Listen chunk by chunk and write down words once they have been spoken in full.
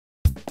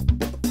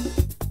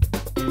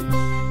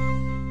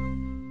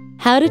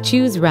How to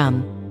choose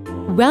rum.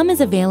 Rum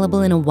is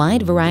available in a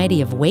wide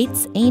variety of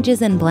weights,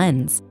 ages, and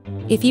blends.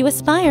 If you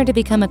aspire to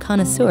become a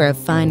connoisseur of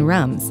fine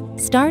rums,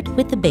 start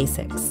with the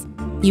basics.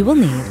 You will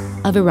need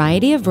a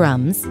variety of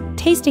rums,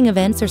 tasting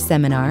events or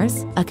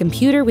seminars, a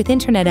computer with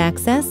internet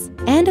access,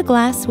 and a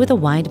glass with a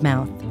wide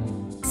mouth.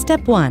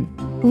 Step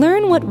 1.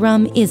 Learn what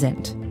rum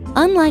isn't.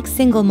 Unlike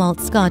single malt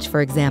Scotch, for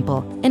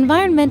example,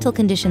 environmental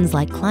conditions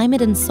like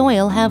climate and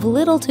soil have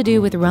little to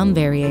do with rum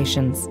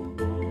variations.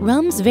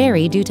 Rums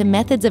vary due to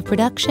methods of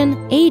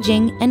production,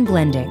 aging, and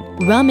blending.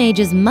 Rum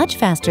ages much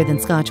faster than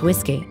Scotch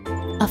whiskey.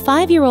 A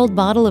 5-year-old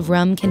bottle of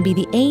rum can be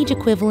the age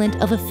equivalent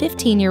of a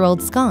 15-year-old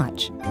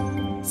Scotch.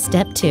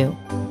 Step 2.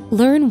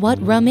 Learn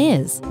what rum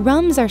is.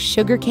 Rums are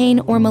sugarcane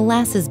or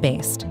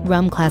molasses-based.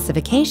 Rum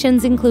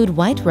classifications include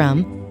white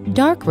rum,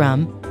 dark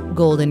rum,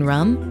 golden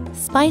rum,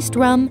 spiced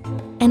rum,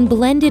 and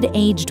blended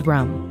aged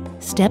rum.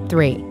 Step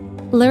 3.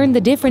 Learn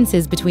the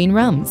differences between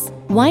rums.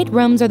 White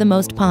rums are the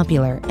most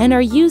popular and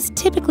are used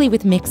typically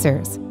with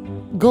mixers.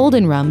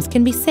 Golden rums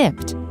can be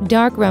sipped.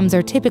 Dark rums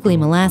are typically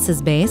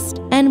molasses-based,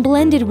 and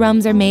blended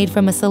rums are made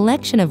from a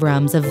selection of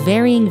rums of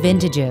varying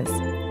vintages.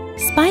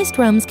 Spiced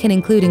rums can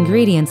include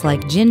ingredients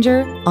like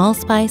ginger,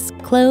 allspice,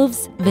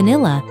 cloves,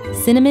 vanilla,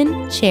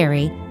 cinnamon,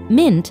 cherry,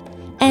 mint,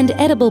 and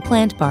edible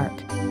plant bark.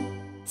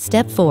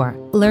 Step 4.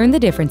 Learn the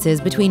differences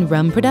between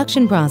rum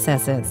production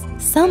processes.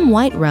 Some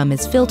white rum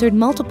is filtered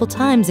multiple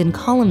times in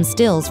column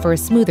stills for a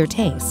smoother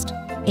taste.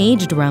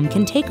 Aged rum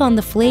can take on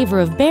the flavor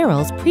of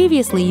barrels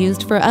previously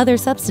used for other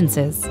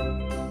substances.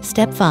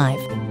 Step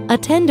 5.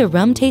 Attend a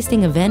rum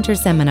tasting event or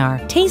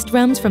seminar. Taste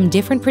rums from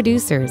different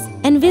producers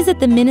and visit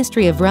the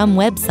Ministry of Rum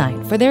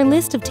website for their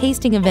list of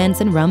tasting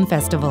events and rum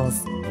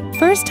festivals.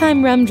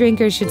 First-time rum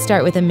drinkers should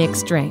start with a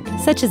mixed drink,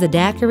 such as a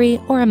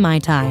daiquiri or a Mai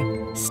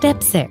Tai.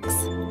 Step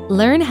 6.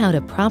 Learn how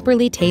to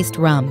properly taste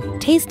rum.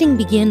 Tasting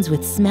begins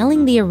with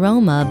smelling the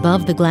aroma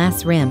above the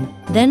glass rim,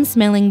 then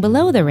smelling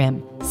below the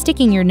rim,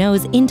 sticking your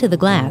nose into the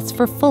glass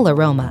for full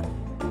aroma.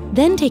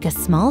 Then take a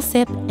small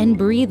sip and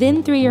breathe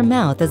in through your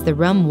mouth as the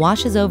rum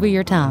washes over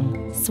your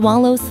tongue.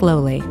 Swallow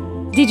slowly.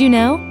 Did you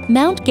know?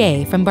 Mount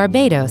Gay from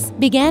Barbados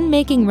began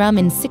making rum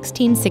in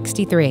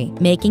 1663,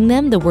 making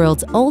them the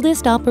world's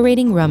oldest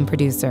operating rum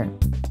producer.